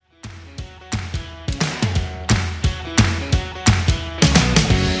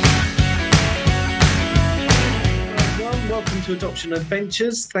welcome to Adoption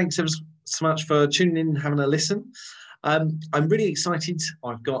Adventures. Thanks ever so much for tuning in and having a listen. I'm really excited.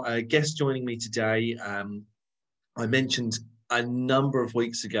 I've got a guest joining me today. I mentioned a number of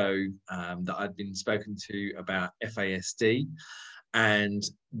weeks ago that I'd been spoken to about FASD, and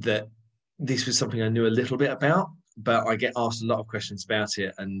that this was something I knew a little bit about, but I get asked a lot of questions about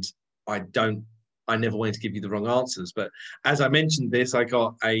it, and I never wanted to give you the wrong answers. But as I mentioned this, I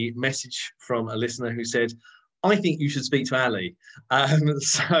got a message from a listener who said, I think you should speak to Ali.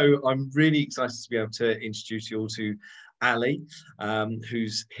 So I'm really excited to be able to introduce you all to Ali,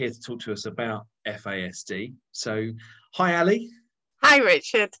 who's here to talk to us about FASD. So, hi, Ali. Hi,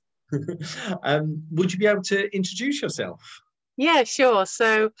 Richard. Would you be able to introduce yourself? Yeah, sure.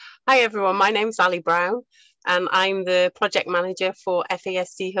 So, hi, everyone. My name's Ali Brown, and I'm the project manager for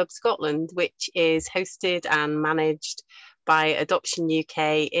FASD Hub Scotland, which is hosted and managed by Adoption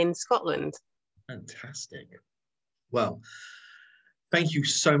UK in Scotland. Fantastic. Well, thank you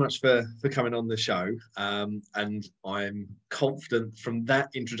so much for coming on the show. And I'm confident from that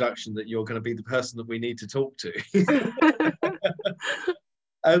introduction that you're going to be the person that we need to talk to.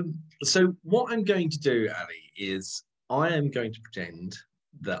 So what I'm going to do, Ali, is I am going to pretend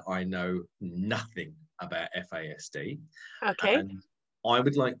that I know nothing about FASD. Okay. And I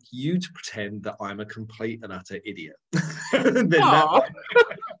would like you to pretend that I'm a complete and utter idiot. And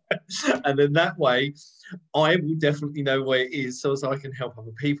then that way, I will definitely know where it is, so as I can help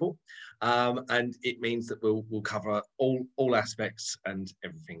other people. And it means that we'll cover all aspects and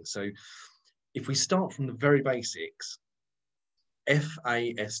everything. So if we start from the very basics,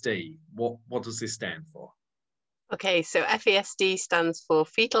 FASD, what does this stand for? Okay, so FASD stands for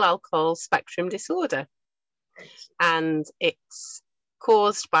Fetal Alcohol Spectrum Disorder. And it's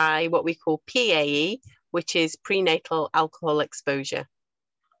caused by what we call PAE, which is prenatal alcohol exposure.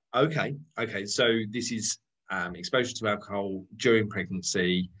 Okay. So this is exposure to alcohol during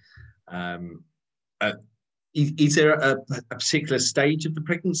pregnancy. Is there a particular stage of the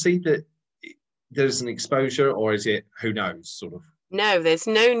pregnancy that there's an exposure, or is it who knows, sort of? No, there's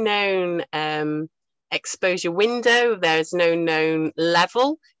no known exposure window. There's no known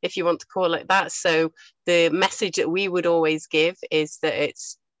level, if you want to call it that. So the message that we would always give is that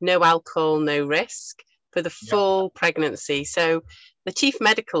it's no alcohol, no risk for the full pregnancy. So the chief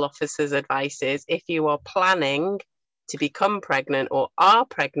medical officer's advice is if you are planning to become pregnant or are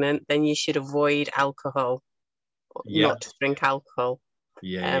pregnant, then you should avoid alcohol, not to drink alcohol.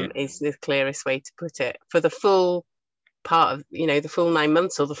 Is the clearest way to put it for the full part of, the full 9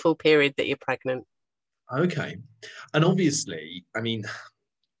 months or the full period that you're pregnant. Okay. And obviously, I mean,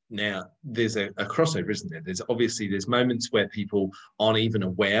 now there's a crossover, isn't there? There's moments where people aren't even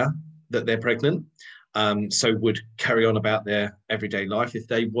aware that they're pregnant. So would carry on about their everyday life if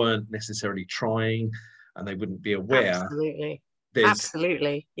they weren't necessarily trying and they wouldn't be aware.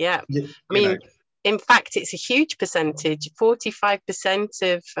 Absolutely. Yeah. I mean, in fact, it's a huge percentage.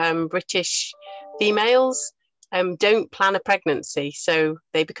 45% of British females don't plan a pregnancy. So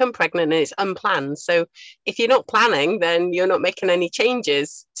they become pregnant and it's unplanned. So if you're not planning, then you're not making any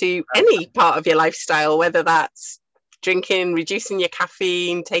changes to any part of your lifestyle, whether that's drinking, reducing your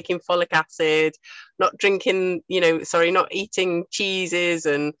caffeine, taking folic acid, not eating cheeses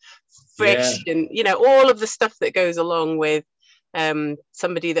and fish and, all of the stuff that goes along with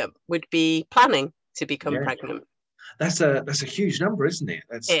somebody that would be planning to become pregnant. That's a huge number, isn't it?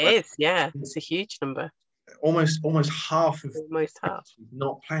 It's a huge number. Almost half of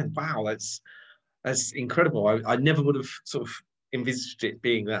not planned. Wow, that's incredible. I never would have sort of envisaged it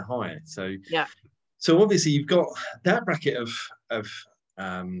being that high. So So obviously you've got that bracket of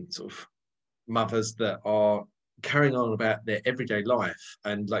sort of mothers that are carrying on about their everyday life,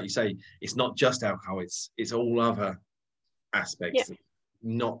 and like you say, it's not just alcohol; it's all other aspects that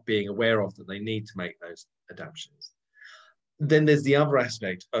not being aware of that they need to make those adaptations. Then there's the other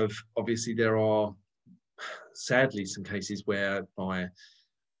aspect of, obviously there are sadly some cases whereby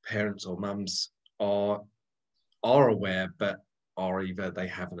parents or mums are aware, but are either they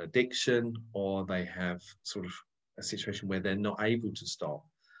have an addiction or they have sort of a situation where they're not able to stop,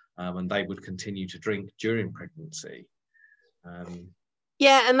 and they would continue to drink during pregnancy.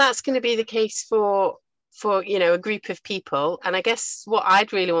 And that's going to be the case for a group of people. And I guess what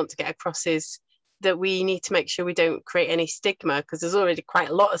I'd really want to get across is that we need to make sure we don't create any stigma, because there's already quite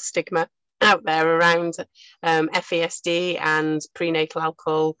a lot of stigma out there around FASD and prenatal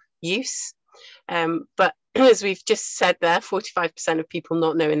alcohol use. But as we've just said there, 45% of people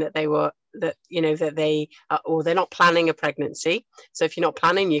not knowing that they were that they or they're not planning a pregnancy. So if you're not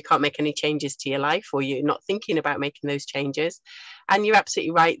planning, you can't make any changes to your life, or you're not thinking about making those changes. And you're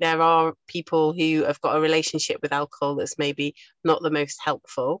absolutely right, there are people who have got a relationship with alcohol that's maybe not the most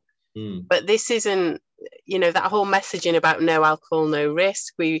helpful. But this isn't, that whole messaging about no alcohol, no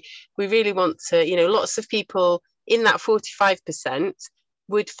risk. We really want to, lots of people in that 45%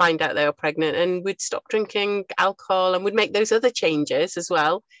 would find out they were pregnant and would stop drinking alcohol and would make those other changes as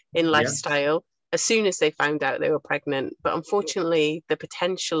well in lifestyle as soon as they found out they were pregnant. But unfortunately, the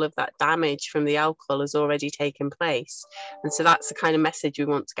potential of that damage from the alcohol has already taken place. And so that's the kind of message we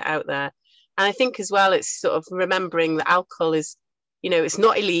want to get out there. And I think as well, it's sort of remembering that alcohol is, it's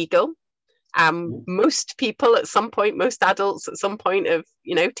not illegal. Most people at some point, most adults at some point have,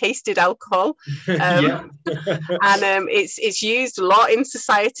 tasted alcohol. And it's used a lot in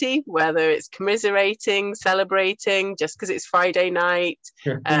society, whether it's commiserating, celebrating, just because it's Friday night,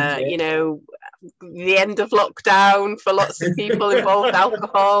 the end of lockdown for lots of people involved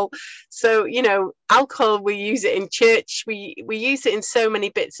alcohol. So, alcohol, we use it in church, we use it in so many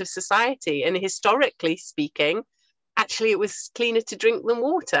bits of society. And historically speaking, actually, it was cleaner to drink than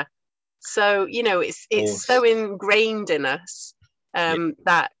water. So, it's so ingrained in us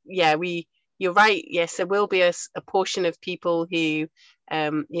that, you're right. Yes, there will be a portion of people who,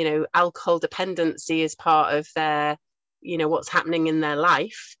 alcohol dependency is part of their, what's happening in their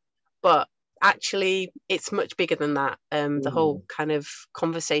life. But actually, it's much bigger than that. The whole kind of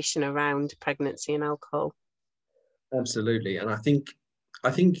conversation around pregnancy and alcohol. Absolutely. And I think,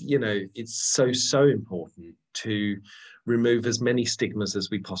 it's so important to remove as many stigmas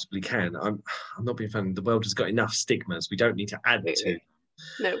as we possibly can. I'm not being funny. The world has got enough stigmas. We don't need to add to.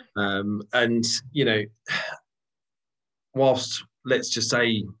 No. And, whilst, let's just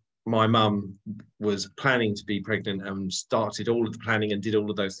say, my mum was planning to be pregnant and started all of the planning and did all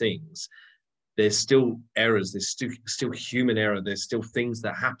of those things, there's still errors. There's still human error. There's still things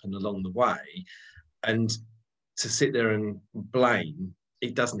that happen along the way. And to sit there and blame,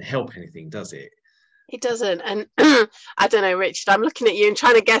 it doesn't help anything, does it? It doesn't. And I don't know, Richard, I'm looking at you and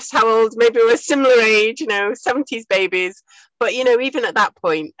trying to guess how old. Maybe we're a similar age, 70s babies. But, even at that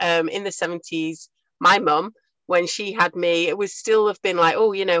point, in the 70s, my mum, when she had me, it was still have been like,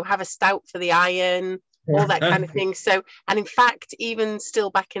 have a stout for the iron, all that kind of thing. So, and in fact, even still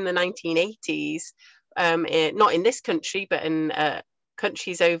back in the 1980s, not in this country, but in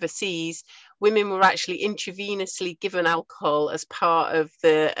countries overseas, women were actually intravenously given alcohol as part of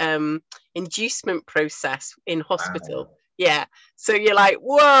the inducement process in hospital. Wow. Yeah. So you're like,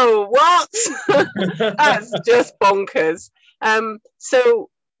 whoa, what? That's just bonkers. So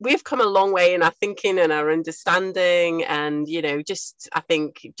we've come a long way in our thinking and our understanding, and, just I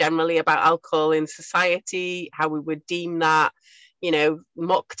think generally about alcohol in society, how we would deem that.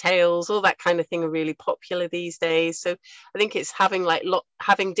 Mocktails, all that kind of thing are really popular these days. So I think it's having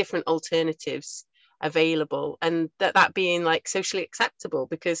having different alternatives available, and that being like socially acceptable,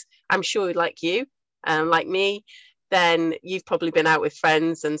 because I'm sure like you and like me, then you've probably been out with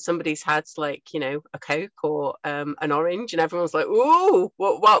friends and somebody's had like, a Coke or an orange, and everyone's like, "Ooh,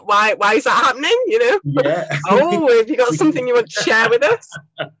 what, why is that happening?" Yeah. Oh, have you got something you want to share with us?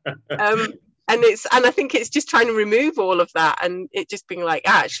 And I think it's just trying to remove all of that, and it just being like,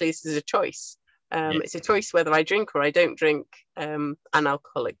 actually, this is a choice. It's a choice whether I drink or I don't drink an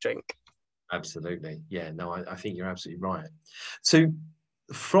alcoholic drink. Absolutely. Yeah, no, I think you're absolutely right. So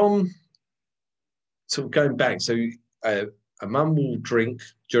from sort of going back, so a mum will drink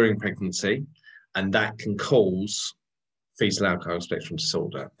during pregnancy, and that can cause fetal alcohol spectrum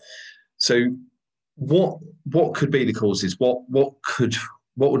disorder. So what could be the causes? What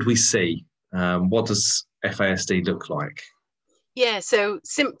would we see? What does FASD look like? Yeah, so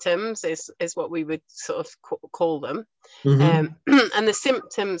symptoms is what we would sort of call them. Mm-hmm. And the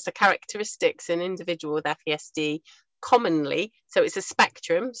symptoms, the characteristics in an individual with FASD commonly, so it's a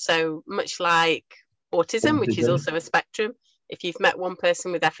spectrum, so much like autism, which is also a spectrum. If you've met one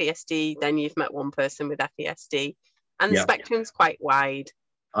person with FASD, then you've met one person with FASD. And the spectrum's quite wide.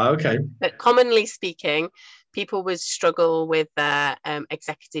 Okay. But commonly speaking, people would struggle with their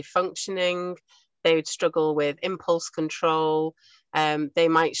executive functioning. They would struggle with impulse control. They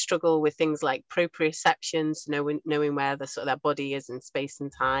might struggle with things like proprioceptions, knowing where the sort of their body is in space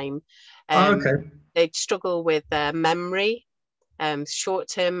and time. They'd struggle with their memory,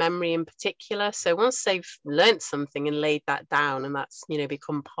 short-term memory in particular. So once they've learnt something and laid that down, and that's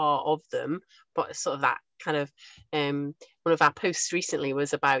become part of them, but sort of that kind of one of our posts recently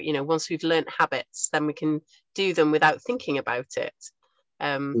was about once we've learnt habits, then we can do them without thinking about it.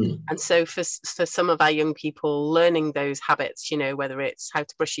 And so for some of our young people, learning those habits, whether it's how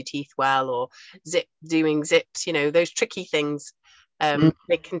to brush your teeth well or doing zips, those tricky things,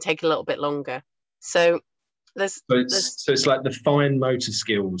 they can take a little bit longer. So it's like the fine motor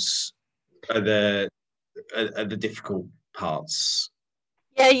skills are the difficult parts.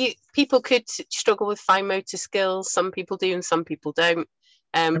 Yeah, people could struggle with fine motor skills. Some people do and some people don't.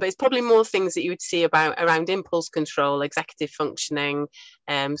 But it's probably more things that you would see around impulse control, executive functioning,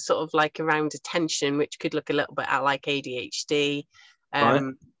 sort of like around attention, which could look a little bit like ADHD,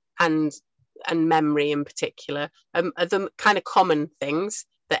 right. and memory in particular, are the kind of common things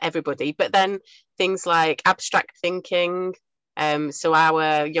that everybody. But then things like abstract thinking. So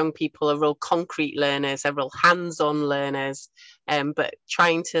our young people are real concrete learners, are real hands-on learners, but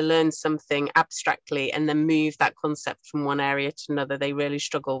trying to learn something abstractly and then move that concept from one area to another, they really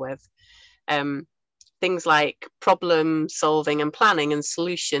struggle with. Things like problem solving and planning and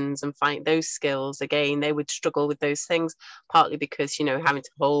solutions and find those skills, again, they would struggle with those things, partly because, having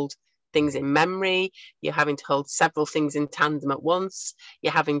to hold things in memory, you're having to hold several things in tandem at once,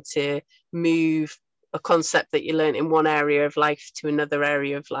 you're having to move a concept that you learn in one area of life to another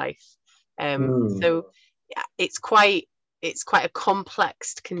area of life. So yeah, it's quite a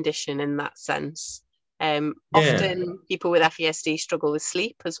complex condition in that sense. Often people with FESD struggle with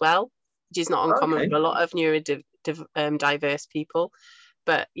sleep as well, which is not uncommon for a lot of neurodiverse people.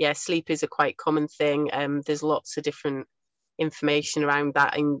 But yeah, sleep is a quite common thing. There's lots of different information around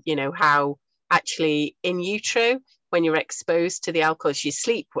that, and how actually in utero, when you're exposed to the alcohol, you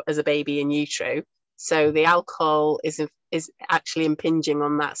sleep as a baby in utero. So the alcohol is actually impinging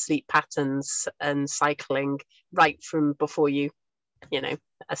on that sleep patterns and cycling right from before you are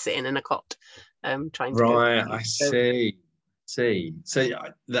sitting in a cot, trying to Right, I see. So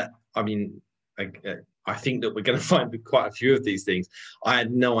that, I mean, I think that we're going to find quite a few of these things. I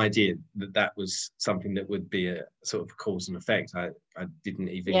had no idea that was something that would be a sort of cause and effect. I didn't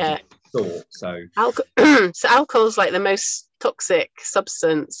even give it a thought. So so alcohol is like the most toxic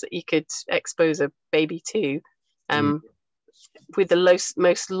substance that you could expose a baby to, with the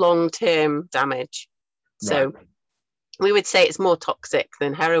most long-term damage. So we would say it's more toxic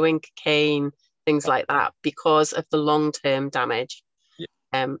than heroin, cocaine, things like that, because of the long-term damage.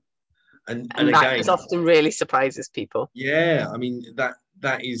 And again, that often really surprises people. Yeah, I mean,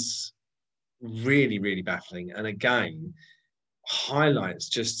 that is really, really baffling, and again highlights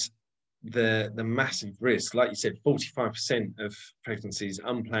just the massive risk. Like you said, 45% of pregnancies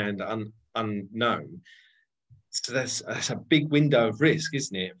unplanned, unknown. So that's a big window of risk,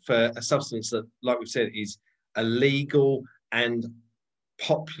 isn't it, for a substance that, like we've said, is a legal and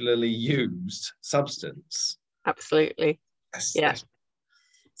popularly used substance. Absolutely.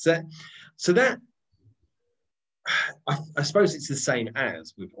 So that, I suppose it's the same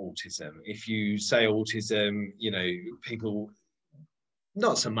as with autism. If you say autism, people,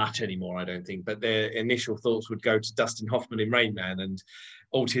 not so much anymore, I don't think, but their initial thoughts would go to Dustin Hoffman in Rain Man, and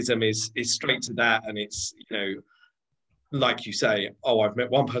autism is straight to that. And it's, like you say, I've met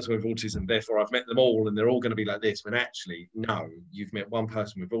one person with autism, therefore I've met them all and they're all going to be like this, when actually, no, you've met one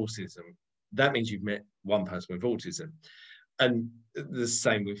person with autism. That means you've met one person with autism. And the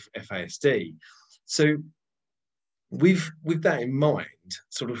same with FASD. So with that in mind,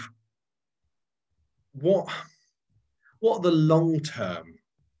 sort of what are the long-term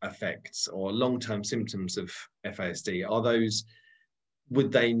effects or long-term symptoms of FASD?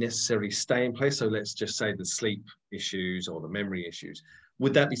 Would they necessarily stay in place? So let's just say the sleep issues or the memory issues.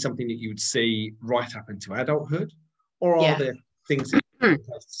 Would that be something that you would see right up into adulthood? Or are there things that you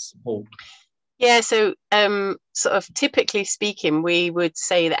support? Yeah, so sort of typically speaking, we would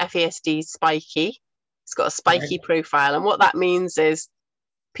say that FASD is spiky. It's got a spiky profile. And what that means is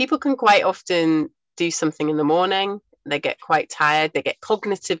people can quite often do something in the morning, they get quite tired, they get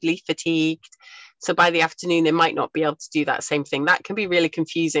cognitively fatigued. So by the afternoon, they might not be able to do that same thing. That can be really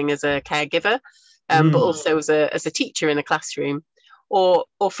confusing as a caregiver, but also as a teacher in a classroom. Or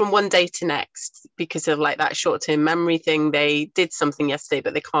from one day to next, because of like that short-term memory thing. They did something yesterday,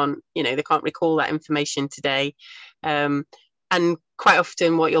 but they can't recall that information today. And quite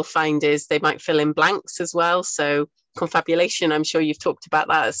often what you'll find is they might fill in blanks as well. So confabulation, I'm sure you've talked about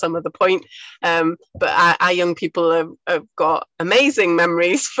that at some other point. But our young people have got amazing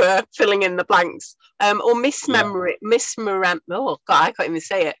memories for filling in the blanks. Or mismemory, oh God, I can't even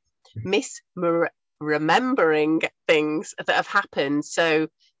say it. Remembering things that have happened. So,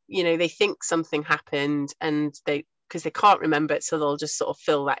 they think something happened and because they can't remember it, so they'll just sort of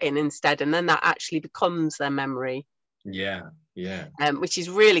fill that in instead. And then that actually becomes their memory. Yeah. Which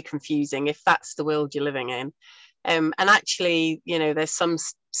is really confusing if that's the world you're living in. And actually, there's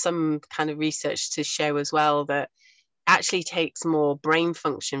some kind of research to show as well that actually takes more brain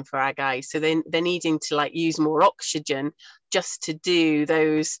function for our guys. So they're needing to like use more oxygen just to do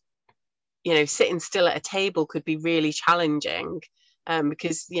those, sitting still at a table could be really challenging,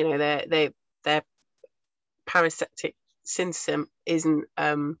 because their parasympathetic system isn't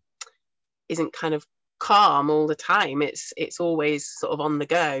kind of calm all the time. It's always sort of on the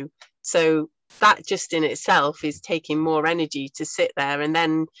go. So that just in itself is taking more energy to sit there, and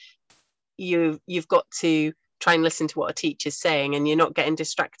then you've got to try and listen to what a teacher's saying, and you're not getting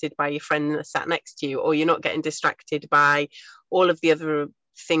distracted by your friend that sat next to you, or you're not getting distracted by all of the other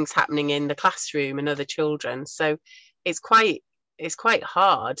things happening in the classroom and other children. So it's quite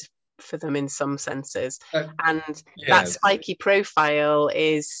hard for them in some senses. And that spiky profile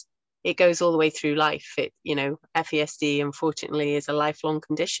it goes all the way through life. FESD unfortunately is a lifelong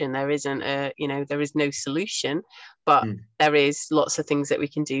condition. There isn't there is no solution, but there is lots of things that we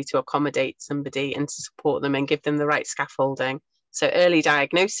can do to accommodate somebody and to support them and give them the right scaffolding. So early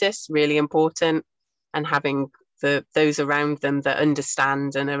diagnosis, really important, and having those around them that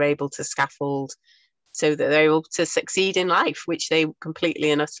understand and are able to scaffold so that they're able to succeed in life, which they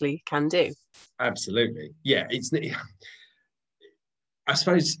completely and utterly can do. Absolutely. Yeah. I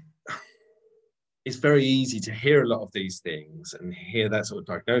suppose it's very easy to hear a lot of these things and hear that sort of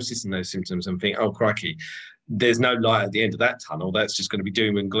diagnosis and those symptoms and think, oh, crikey, there's no light at the end of that tunnel. That's just going to be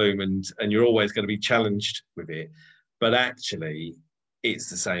doom and gloom, and you're always going to be challenged with it. But actually, it's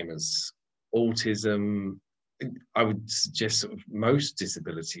the same as autism. I would suggest sort of most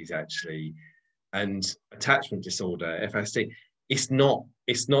disabilities actually, and attachment disorder, FSD. It's not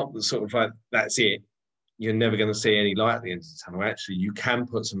sort of like, that's it. You're never going to see any light at the end of the tunnel. Actually, you can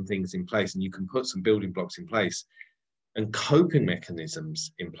put some things in place, and you can put some building blocks in place and coping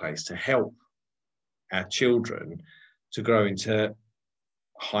mechanisms in place to help our children to grow into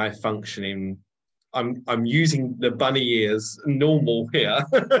high functioning. I'm using the bunny ears normal here,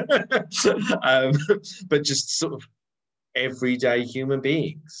 but just sort of everyday human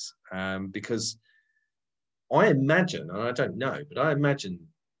beings. Because I imagine, and I don't know, but I imagine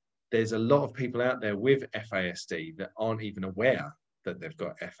there's a lot of people out there with FASD that aren't even aware that they've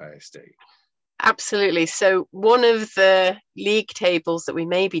got FASD. Absolutely. So one of the league tables that we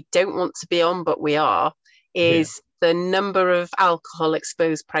maybe don't want to be on, but we are, is the number of alcohol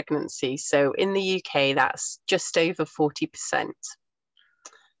exposed pregnancies. So in the UK, that's just over 40%.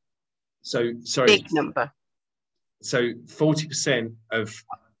 So, sorry. Big number. So 40% of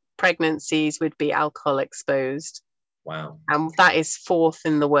pregnancies would be alcohol exposed. Wow. And that is fourth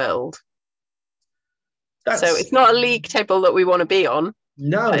in the world. So it's not a league table that we want to be on.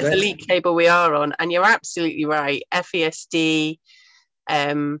 No, it's a league table we are on. And you're absolutely right. FESD,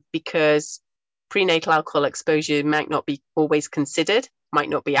 because prenatal alcohol exposure might not be always considered, might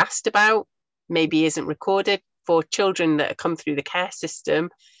not be asked about, maybe isn't recorded. For children that come through the care system,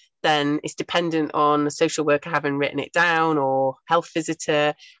 then it's dependent on a social worker having written it down or health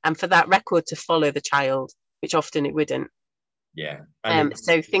visitor, and for that record to follow the child, which often it wouldn't. Yeah.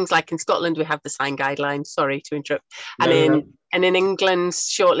 So things like in Scotland, we have the SIGN guidelines, sorry to interrupt. And in England,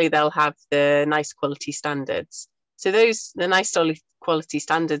 shortly they'll have the NICE quality standards. So the NICE quality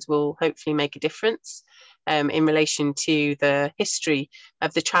standards will hopefully make a difference in relation to the history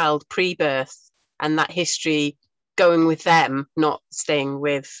of the child pre-birth, and that history going with them, not staying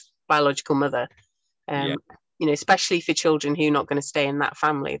with biological mother. Especially for children who are not going to stay in that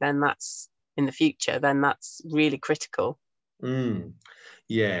family, then that's in the future, then that's really critical.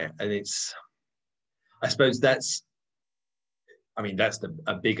 Yeah, and I suppose that's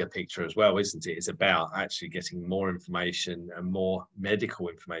a bigger picture as well, isn't it? It's about actually getting more information and more medical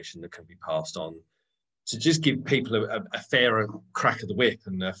information that can be passed on to just give people a fairer crack of the whip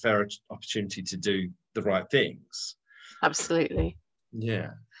and a fairer opportunity to do the right things. Absolutely.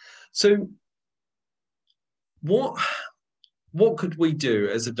 Yeah. So what could we do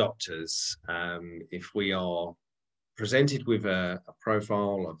as adopters if we are presented with a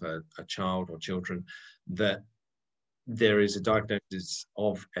profile of a child or children that there is a diagnosis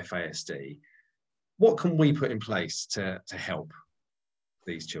of FASD? What can we put in place to help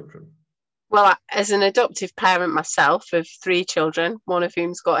these children? Well, as an adoptive parent myself of 3 children, one of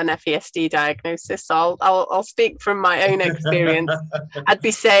whom's got an FASD diagnosis, so I'll speak from my own experience. I'd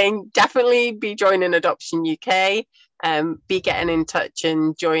be saying definitely be joining Adoption UK, be getting in touch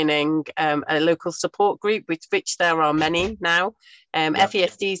and joining a local support group, which there are many now.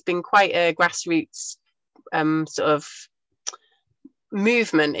 FASD has been quite a grassroots sort of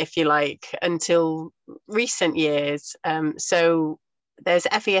movement, if you like, until recent years. So there's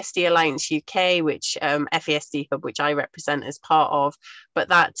FESD Alliance UK, which FESD Hub, which I represent as part of, but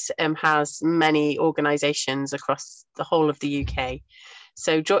that has many organisations across the whole of the UK.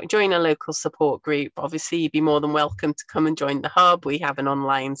 So join a local support group. Obviously, you'd be more than welcome to come and join the hub. We have an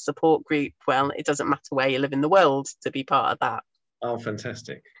online support group. Well, it doesn't matter where you live in the world to be part of that. Oh,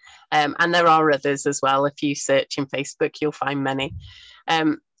 fantastic. And there are others as well. If you search in Facebook, you'll find many.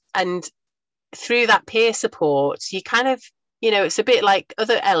 And through that peer support, you kind of, it's a bit like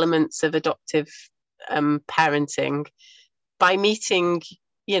other elements of adoptive parenting. By meeting,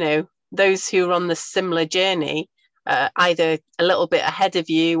 those who are on the similar journey, either a little bit ahead of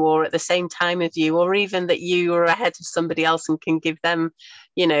you or at the same time of you, or even that you are ahead of somebody else and can give them,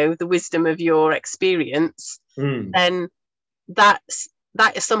 the wisdom of your experience, then that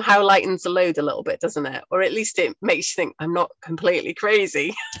somehow lightens the load a little bit, doesn't it? Or at least it makes you think, I'm not completely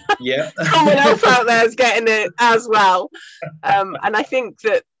crazy. Yeah. Someone else out there is getting it as well. And I think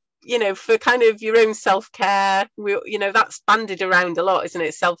that, for kind of your own self-care, that's bandied around a lot, isn't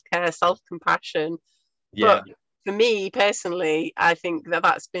it? Self-care, self-compassion. Yeah. But for me personally, I think that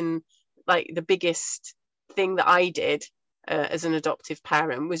that's been like the biggest thing that I did as an adoptive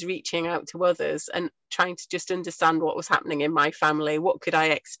parent, was reaching out to others and trying to just understand what was happening in my family. What could I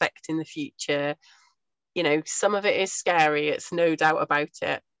expect in the future? Some of it is scary, it's no doubt about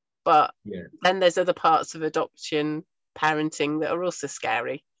it. But then there's other parts of adoption parenting that are also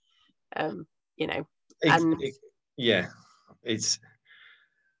scary. I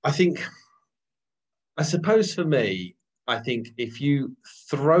suppose for me, I think if you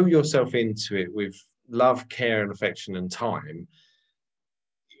throw yourself into it with love, care, and affection and time,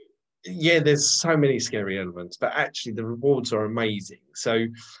 there's so many scary elements, but actually the rewards are amazing. So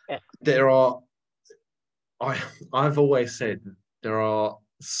I've always said there are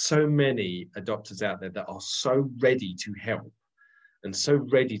so many adopters out there that are so ready to help and so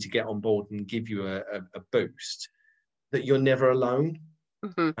ready to get on board and give you a boost that you're never alone.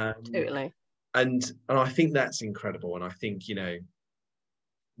 Totally. And I think that's incredible. And I think,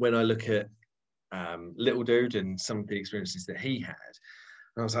 when I look at Little Dude and some of the experiences that he had,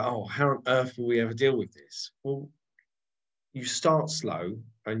 and I was like, oh, how on earth will we ever deal with this? Well, you start slow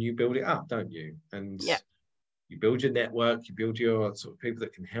and you build it up, don't you? And you build your network, you build your sort of people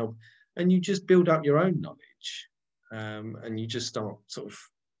that can help, and you just build up your own knowledge. And you just start sort of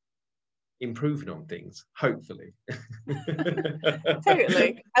improving on things, hopefully.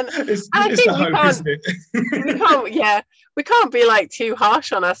 Totally. And it's I think the hope, isn't it? we can't be like too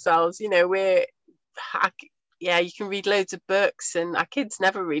harsh on ourselves. You can read loads of books, and our kids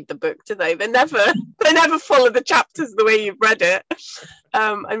never read the book, do they? They never follow the chapters the way you've read it.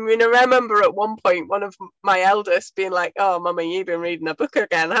 I remember at one point one of my eldest being like, oh, Mummy, you've been reading a book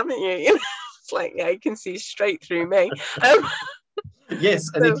again, haven't you? It's like, you can see straight through me. Yes,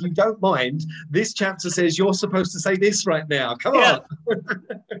 and if you don't mind, this chapter says you're supposed to say this right now. Come on.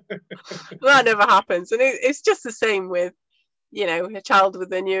 That never happens. And it's just the same with, a child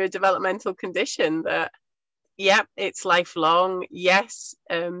with a neurodevelopmental condition that, it's lifelong. Yes,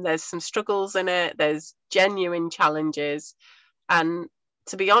 there's some struggles in it. There's genuine challenges. And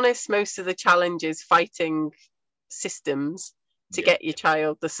to be honest, most of the challenges fighting systems to get your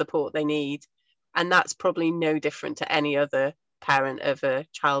child the support they need. And that's probably no different to any other parent of a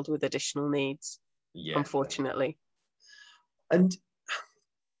child with additional needs, unfortunately. And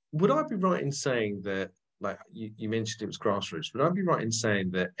would I be right in saying that, like you mentioned it was grassroots, would I be right in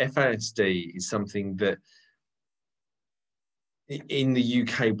saying that FASD is something that in the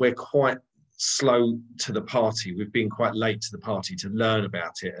UK we're quite slow to the party? We've been quite late to the party to learn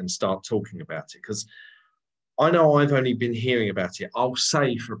about it and start talking about it, because I know I've only been hearing about it, I'll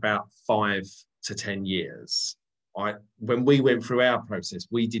say, for about 5 to 10 years. When we went through our process,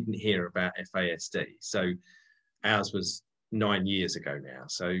 we didn't hear about FASD. So ours was 9 years ago now.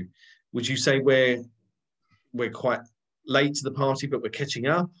 So would you say we're quite late to the party, but we're catching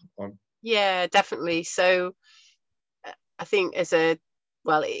up? Yeah, definitely. So I think it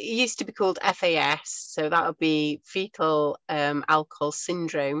used to be called FAS. So that would be fetal alcohol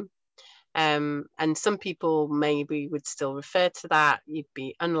syndrome. And some people maybe would still refer to that. You'd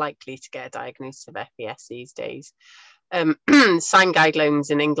be unlikely to get a diagnosis of FES these days. Sign guidelines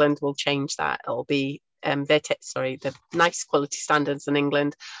in England will change that. It'll be the NICE quality standards in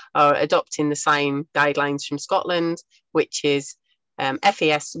England are adopting the sign guidelines from Scotland, which is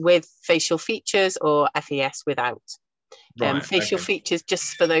FES with facial features or FES without. Facial features,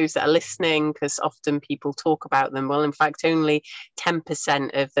 just for those that are listening, because often people talk about them. Well, in fact, only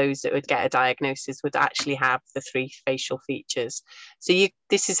 10% of those that would get a diagnosis would actually have the 3 facial features. So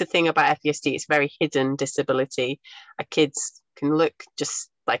this is the thing about FESD, it's a very hidden disability. A kid's can look just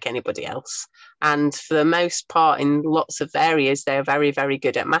like anybody else. And for the most part, in lots of areas, they're very, very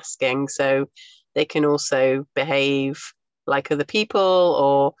good at masking. So they can also behave like other people,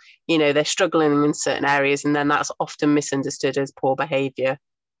 or, you know, they're struggling in certain areas, and then that's often misunderstood as poor behavior,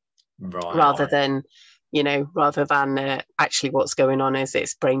 right, rather than actually what's going on is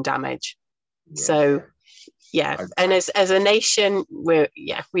it's brain damage. Yeah. So and as a nation,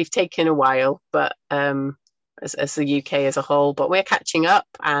 we've taken a while, but as the UK as a whole, but we're catching up,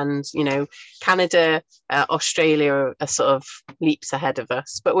 and, you know, Canada, Australia are sort of leaps ahead of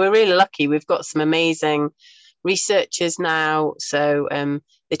us, but we're really lucky. We've got some amazing researchers now. So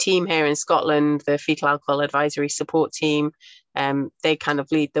the team here in Scotland, the Fetal Alcohol Advisory Support Team, they kind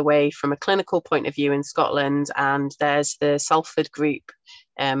of lead the way from a clinical point of view in Scotland. And there's the Salford group,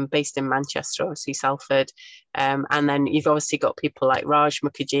 based in Manchester, obviously Salford. And then you've obviously got people like Raj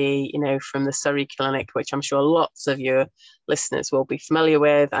Mukherjee, you know, from the Surrey Clinic, which I'm sure lots of your listeners will be familiar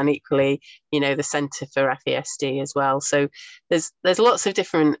with, and equally, you know, the Centre for FASD as well. So there's lots of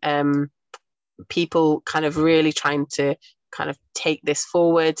different people kind of really trying to kind of take this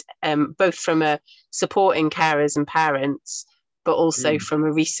forward, both from a supporting carers and parents, but also from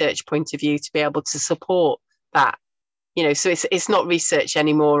a research point of view, to be able to support that. You know, so it's not research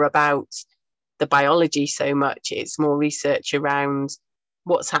anymore about the biology so much. It's more research around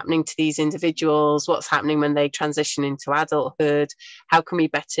what's happening to these individuals, what's happening when they transition into adulthood, how can we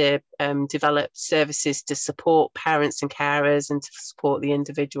better develop services to support parents and carers and to support the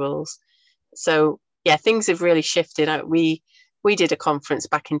individuals. So yeah, things have really shifted. We did a conference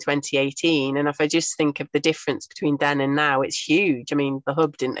back in 2018, and if I just think of the difference between then and now, it's huge. I mean, the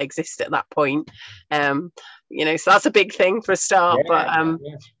hub didn't exist at that point, you know, so that's a big thing for a start.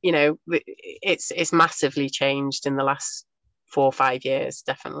 You know, it's massively changed in the last 4 or 5 years,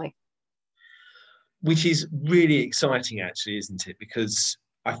 definitely. Which is really exciting, actually, isn't it? Because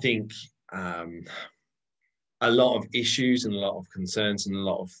I think a lot of issues and a lot of concerns and a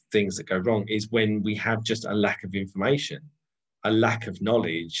lot of things that go wrong is when we have just a lack of information. A lack of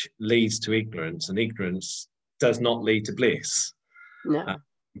knowledge leads to ignorance, and ignorance does not lead to bliss. No.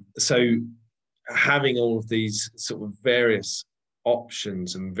 So having all of these sort of various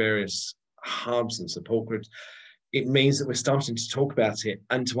options and various hubs and support groups, it means that we're starting to talk about it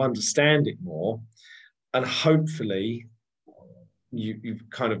and to understand it more. And hopefully, you've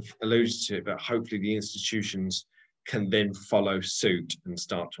kind of alluded to it, but hopefully the institutions can then follow suit and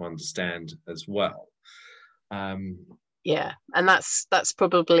start to understand as well. Yeah, and that's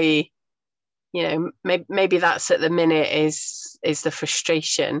probably, you know, maybe that's at the minute is the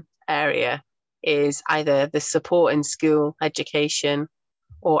frustration area, is either the support in school education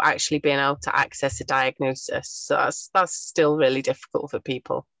or actually being able to access a diagnosis. So that's still really difficult for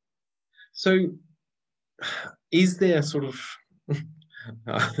people. So is there sort of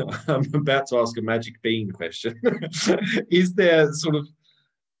I'm about to ask a magic bean question. Is there sort of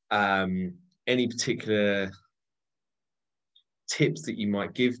any particular tips that you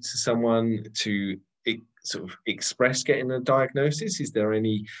might give to someone to sort of express getting a diagnosis? Is there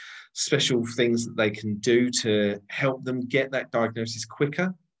any special things that they can do to help them get that diagnosis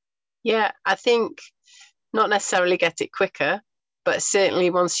quicker? Yeah, I think not necessarily get it quicker, but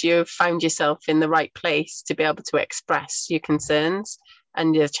certainly once you've found yourself in the right place to be able to express your concerns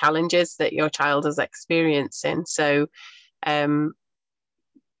and your challenges that your child is experiencing. So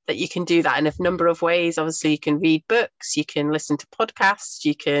that you can do that in a number of ways. Obviously, you can read books, you can listen to podcasts,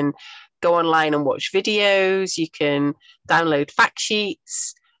 you can go online and watch videos, you can download fact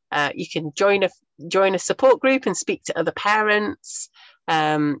sheets, you can join a support group and speak to other parents.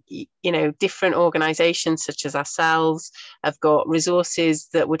 You know, different organizations such as ourselves have got resources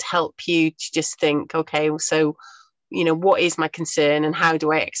that would help you to just think, okay, so, you know, what is my concern and how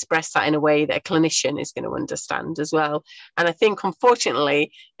do I express that in a way that a clinician is going to understand as well? And I think,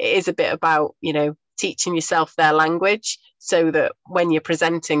 unfortunately, it is a bit about, you know, teaching yourself their language so that when you're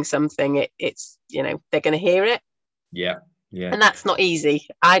presenting something, it's, you know, they're going to hear it. Yeah. Yeah. And that's not easy.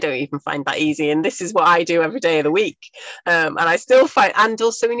 I don't even find that easy. And this is what I do every day of the week. And I still find, and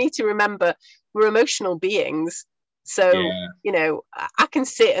also we need to remember we're emotional beings. So, you know, I can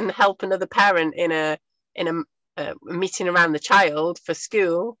sit and help another parent in a meeting around the child for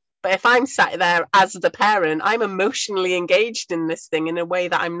school. But if I'm sat there as the parent, I'm emotionally engaged in this thing in a way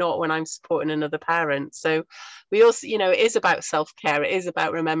that I'm not when I'm supporting another parent. So we also, you know, it is about self-care. It is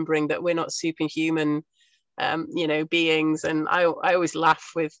about remembering that we're not superhuman you know, beings. And I always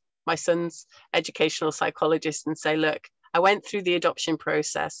laugh with my son's educational psychologist and say, look, I went through the adoption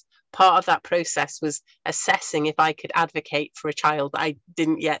process. Part of that process was assessing if I could advocate for a child that I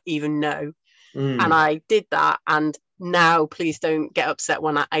didn't yet even know. And I did that. And now please don't get upset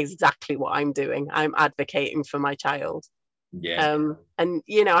when exactly what I'm doing. I'm advocating for my child. Yeah. And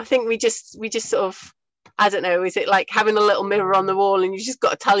I think we just sort of, I don't know, is it like having a little mirror on the wall and you just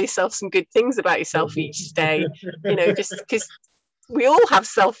got to tell yourself some good things about yourself each day, just because we all have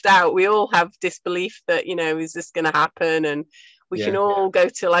self-doubt, we all have disbelief that, is this going to happen? And we can all go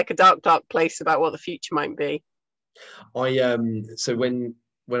to like a dark place about what the future might be. So when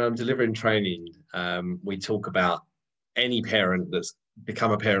I'm delivering training, we talk about any parent that's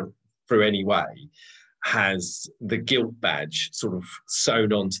become a parent through any way has the guilt badge sort of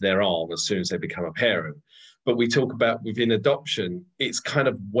sewn onto their arm as soon as they become a parent. But we talk about within adoption, it's kind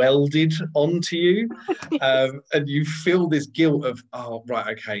of welded onto you. And you feel this guilt of, oh,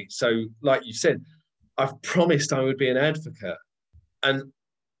 right, okay. So like you said, I've promised I would be an advocate. And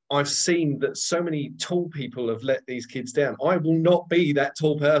I've seen that so many tall people have let these kids down. I will not be that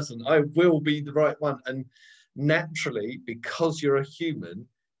tall person. I will be the right one. And naturally, because you're a human,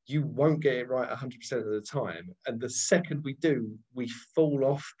 you won't get it right 100% of the time. And the second we do, we fall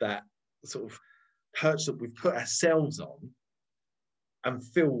off that sort of perch that we've put ourselves on and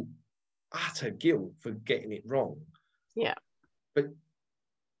feel utter guilt for getting it wrong. Yeah. But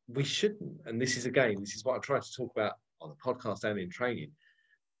we shouldn't. And this is what I try to talk about on the podcast and in training.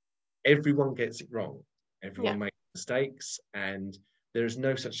 Everyone gets it wrong. Everyone makes mistakes, and there is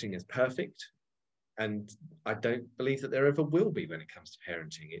no such thing as perfect. And I don't believe that there ever will be when it comes to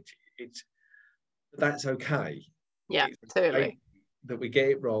parenting. That's okay. Yeah, totally. Okay that we get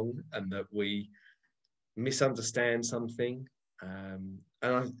it wrong and that we misunderstand something. And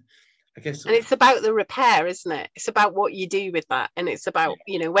I guess. And it's about the repair, isn't it? It's about what you do with that, and it's about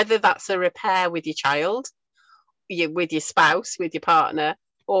whether that's a repair with your child, with your spouse, with your partner,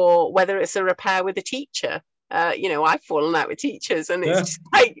 or whether it's a repair with a teacher. I've fallen out with teachers, and it's just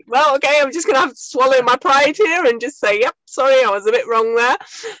like, well, okay, I'm just going to have to swallow my pride here and just say, yep, sorry, I was a bit wrong there.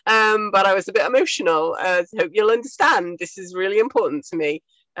 But I was a bit emotional. Hope you'll understand. This is really important to me.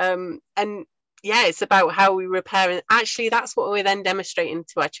 And it's about how we repair. And actually, that's what we're then demonstrating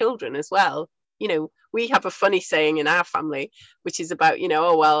to our children as well. We have a funny saying in our family, which is about,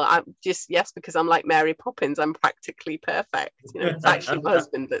 I'm just, because I'm like Mary Poppins, I'm practically perfect. It's actually my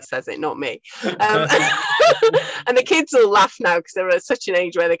husband that says it, not me. And the kids all laugh now because they're at such an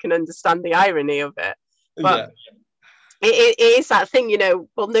age where they can understand the irony of it. But it is that thing,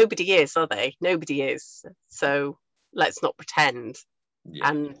 well, nobody is, are they? Nobody is. So let's not pretend.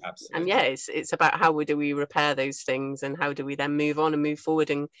 And it's about how do we repair those things, and how do we then move on and move forward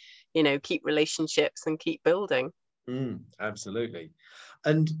and keep relationships and keep building. Absolutely.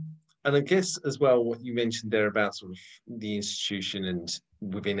 And I guess as well what you mentioned there about sort of the institution and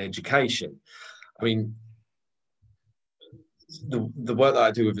within education, I mean, the work that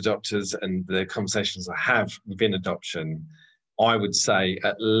I do with adopters and the conversations I have within adoption, I would say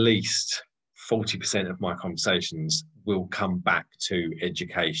at least 40% of my conversations will come back to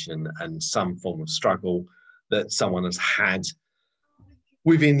education and some form of struggle that someone has had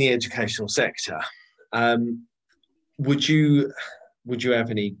within the educational sector. Would you have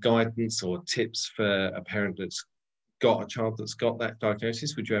any guidance or tips for a parent that's got a child that's got that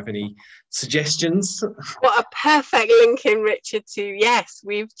diagnosis? Would you have any suggestions? What a perfect link in, Richard, to yes,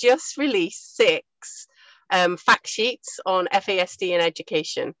 we've just released 6 fact sheets on FASD and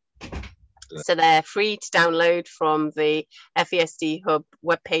education. So they're free to download from the FASD Hub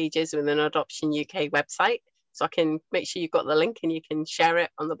web pages within Adoption UK website. So I can make sure you've got the link and you can share it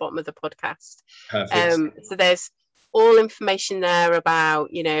on the bottom of the podcast. Perfect. So there's all information there about,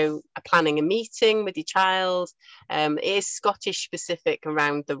 planning a meeting with your child. It is Scottish specific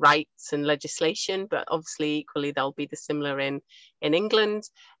around the rights and legislation, but obviously equally they'll be the similar in England.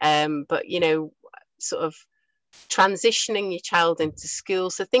 But, sort of transitioning your child into school,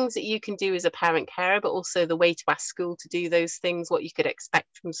 so things that you can do as a parent carer, but also the way to ask school to do those things, what you could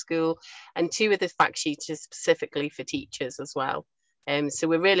expect from school. And 2 of the fact sheets are specifically for teachers as well. So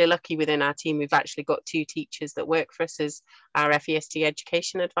we're really lucky within our team. We've actually got 2 teachers that work for us as our FASD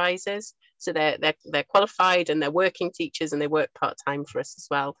education advisors. So they're qualified and they're working teachers, and they work part-time for us as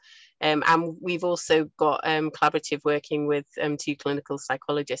well. And we've also got collaborative working with 2 clinical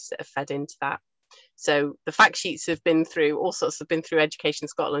psychologists that have fed into that. So the fact sheets have been through Education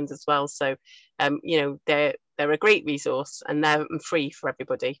Scotland as well. So, they're a great resource, and they're free for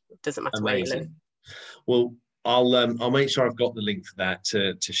everybody. It doesn't matter where you live. Well, I'll make sure I've got the link for that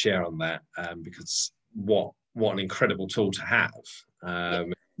to share on that, because what an incredible tool to have.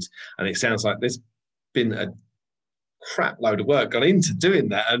 And it sounds like there's been a crap load of work gone into doing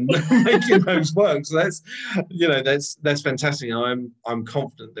that and making those work. So that's fantastic. I'm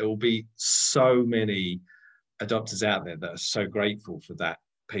confident there will be so many adopters out there that are so grateful for that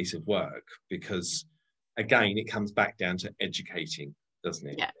piece of work, because again, it comes back down to educating, doesn't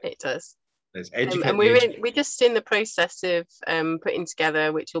it? Yeah, it does. And we're just in the process of putting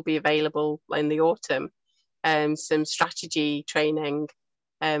together, which will be available in the autumn, some strategy training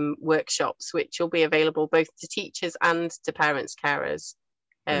workshops, which will be available both to teachers and to parents, carers.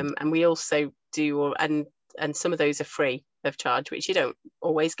 And we also do, and some of those are free of charge, which you don't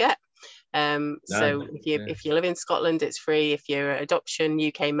always get. So if you live in Scotland, it's free. If you're an Adoption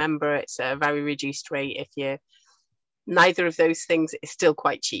UK member, it's a very reduced rate. If you're neither of those things, it's still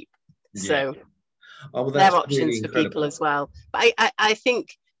quite cheap. So there are options really for people as well. But I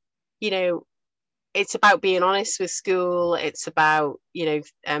think, it's about being honest with school. It's about,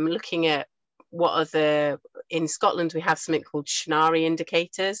 looking at what in Scotland, we have something called SHNARI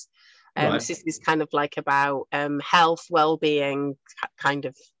indicators. So this is kind of like about health, well-being, kind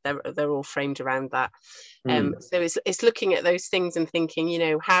of, they're all framed around that. So it's looking at those things and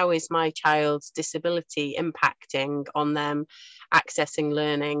thinking, how is my child's disability impacting on them accessing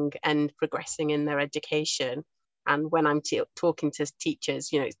learning and progressing in their education? And when I'm talking to teachers,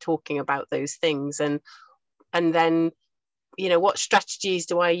 it's talking about those things, and then, what strategies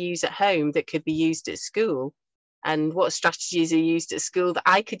do I use at home that could be used at school? And what strategies are used at school that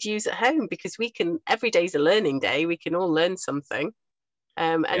I could use at home? Because every day's a learning day. We can all learn something.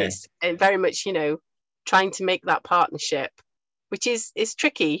 It's very much, trying to make that partnership, which is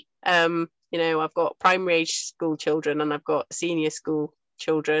tricky. I've got primary age school children and I've got senior school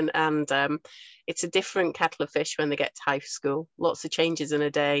children, and it's a different kettle of fish when they get to high school. Lots of changes in a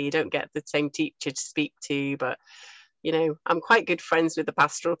day. You don't get the same teacher to speak to, but I'm quite good friends with the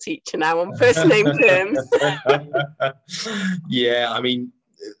pastoral teacher now on first name terms. Yeah, I mean,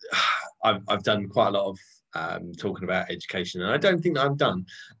 I've done quite a lot of talking about education, and I don't think that I'm done.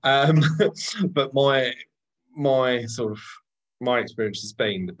 But my experience has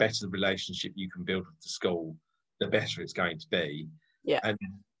been, the better the relationship you can build with the school, the better it's going to be. Yeah.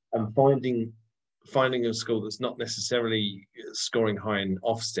 And finding a school that's not necessarily scoring high in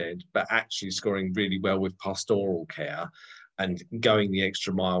Ofsted, but actually scoring really well with pastoral care and going the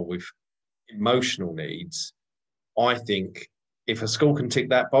extra mile with emotional needs. I think if a school can tick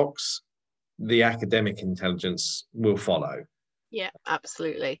that box, the academic intelligence will follow. Yeah,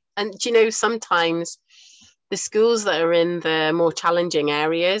 absolutely. And sometimes the schools that are in the more challenging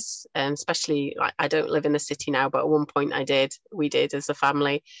areas, especially, like, I don't live in a city now, but at one point we did as a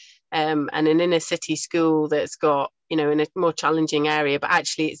family. And an inner city school that's got, in a more challenging area, but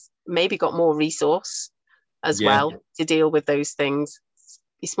actually it's maybe got more resource as well to deal with those things.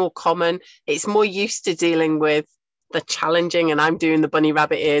 It's more common. It's more used to dealing with the challenging, and I'm doing the bunny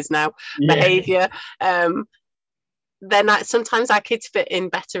rabbit ears now, behavior. Then sometimes our kids fit in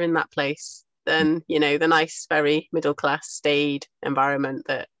better in that place than, the nice, very middle class staid environment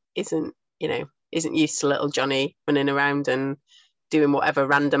that isn't used to little Johnny running around and doing whatever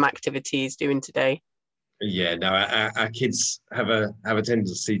random activity he's doing today. Yeah, no, our kids have a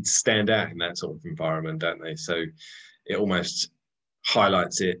tendency to stand out in that sort of environment, don't they? So it almost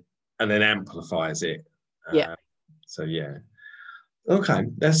highlights it and then amplifies it. So yeah, okay,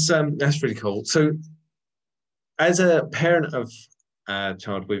 that's really cool. So as a parent of a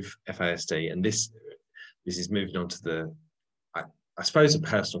child with FASD, and this is moving on to I suppose a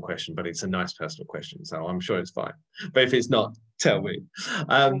personal question, but it's a nice personal question, so I'm sure it's fine. But if it's not, tell me.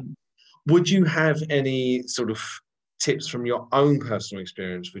 Would you have any sort of tips from your own personal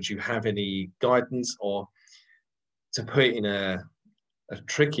experience? Would you have any guidance, or, to put it in a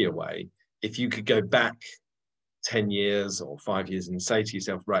trickier way, if you could go back 10 years or 5 years and say to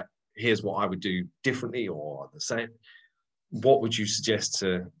yourself, right, here's what I would do differently or the same, what would you suggest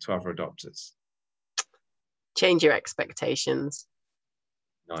to other adopters? Change your expectations.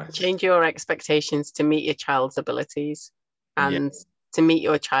 Nice. Change your expectations to meet your child's abilities and to meet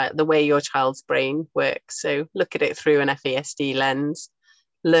your child, the way your child's brain works. So look at it through an FASD lens.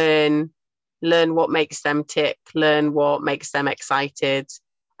 Learn what makes them tick, learn what makes them excited,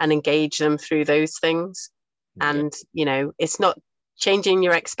 and engage them through those things. And, it's not, changing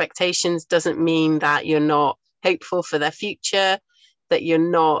your expectations doesn't mean that you're not hopeful for their future, that you're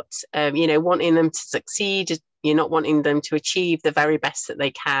not, wanting them to succeed. You're not wanting them to achieve the very best that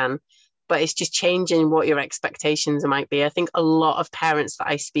they can, but it's just changing what your expectations might be. I think a lot of parents that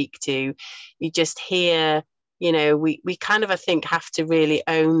I speak to, you just hear, we kind of, I think, have to really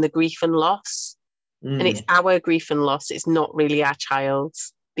own the grief and loss. And it's our grief and loss. It's not really our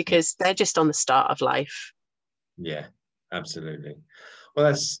child's, because they're just on the start of life. Yeah, absolutely.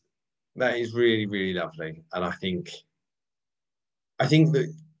 Well, that is really, really lovely. And I think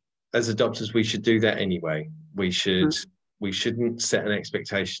that as adopters, we should do that anyway. We shouldn't set an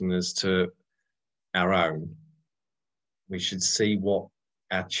expectation as to our own. We should see what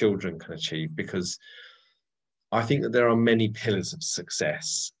our children can achieve, because I think that there are many pillars of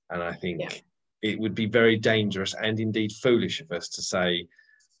success, and I think it would be very dangerous and indeed foolish of us to say,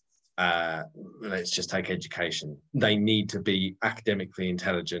 let's just take education. They need to be academically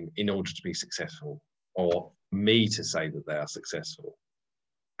intelligent in order to be successful, or me to say that they are successful.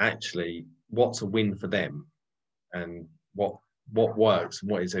 Actually, what's a win for them, and what works,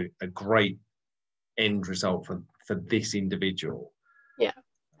 and what is a great end result for this individual. Yeah.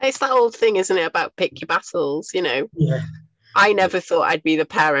 It's that old thing, isn't it, about pick your battles, you know? Yeah. I never thought I'd be the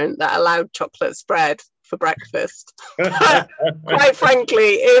parent that allowed chocolate spread for breakfast. Quite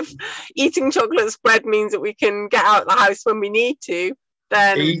frankly, if eating chocolate spread means that we can get out of the house when we need to,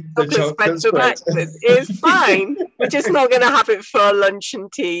 then chocolate spread for breakfast is fine. We're just not going to have it for lunch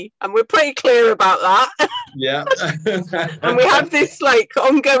and tea. And we're pretty clear about that. Yeah. And we have this like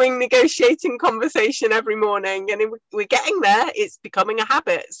ongoing negotiating conversation every morning, and we're getting there. It's becoming a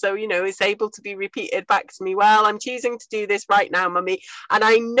habit. So, you know, it's able to be repeated back to me. Well, I'm choosing to do this right now, Mummy. And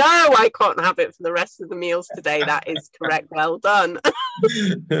I know I can't have it for the rest of the meals today. That is correct. Well done.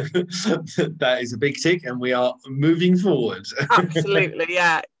 That is a big tick, and we are moving forward. Absolutely.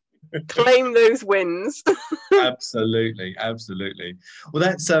 Yeah. Claim those wins. Absolutely. Well,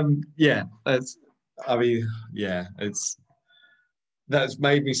 that's that's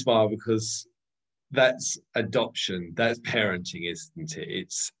made me smile, because that's adoption, that's parenting, isn't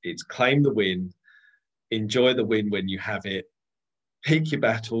it? It's claim the win, enjoy the win when you have it, pick your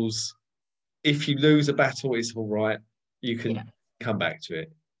battles. If you lose a battle, it's all right. You can come back to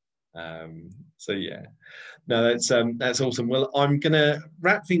it. That's awesome. Well, I'm gonna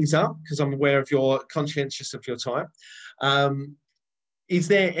wrap things up, because I'm aware of your conscientious of your time. Is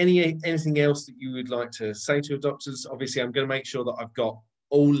there anything else that you would like to say to adopters? Obviously, I'm going to make sure that I've got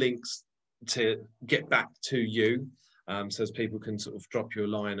all links to get back to you, so as people can sort of drop you a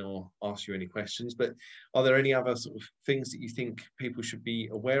line or ask you any questions. But are there any other sort of things that you think people should be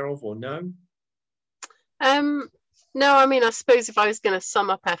aware of or know? No, I mean, I suppose if I was going to sum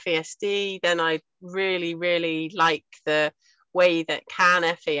up FASD, then I really, really like the way that CAN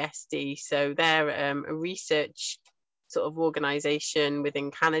FASD, so they're a research sort of organisation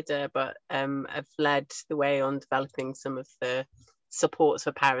within Canada, but have led the way on developing some of the supports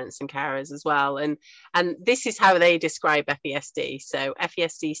for parents and carers as well. And this is how they describe FASD. So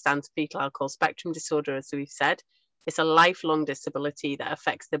FASD stands for fetal alcohol spectrum disorder, as we've said. It's a lifelong disability that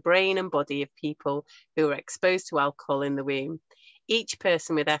affects the brain and body of people who are exposed to alcohol in the womb. Each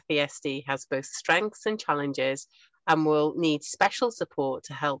person with FASD has both strengths and challenges, and will need special support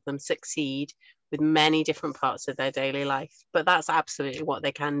to help them succeed with many different parts of their daily life. But that's absolutely what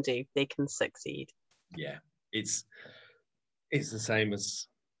they can do. They can succeed. Yeah, it's the same as,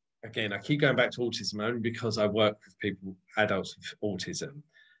 again, I keep going back to autism only because I work with people, adults with autism,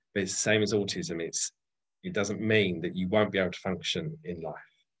 but it's the same as autism. It doesn't mean that you won't be able to function in life.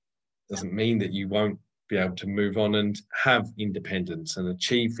 It doesn't mean that you won't be able to move on and have independence and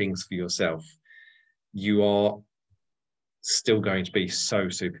achieve things for yourself. You are still going to be so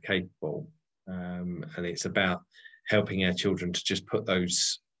super capable. And it's about helping our children to just put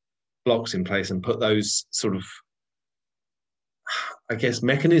those blocks in place and put those sort of, I guess,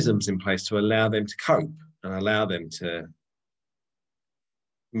 mechanisms in place to allow them to cope and allow them to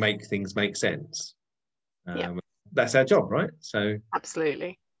make things make sense. That's our job, right? So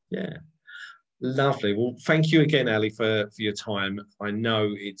absolutely. Yeah. Lovely. Well, thank you again, Ali, for your time. I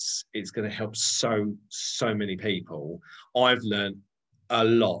know it's going to help so many people. I've learned a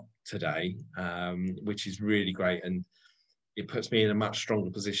lot today, which is really great, and it puts me in a much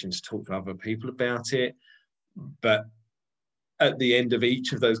stronger position to talk to other people about it. But at the end of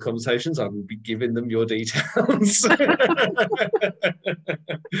each of those conversations, I will be giving them your details.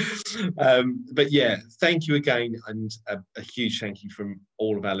 But yeah, thank you again, and a huge thank you from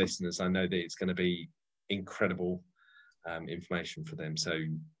all of our listeners. I know that it's going to be incredible information for them. So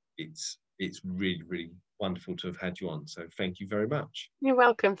it's really, really wonderful to have had you on. So thank you very much. You're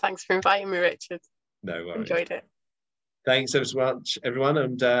welcome. Thanks for inviting me, Richard. No worries. Enjoyed it. Thanks so much, everyone,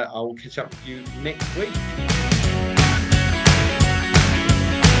 and I'll catch up with you next week.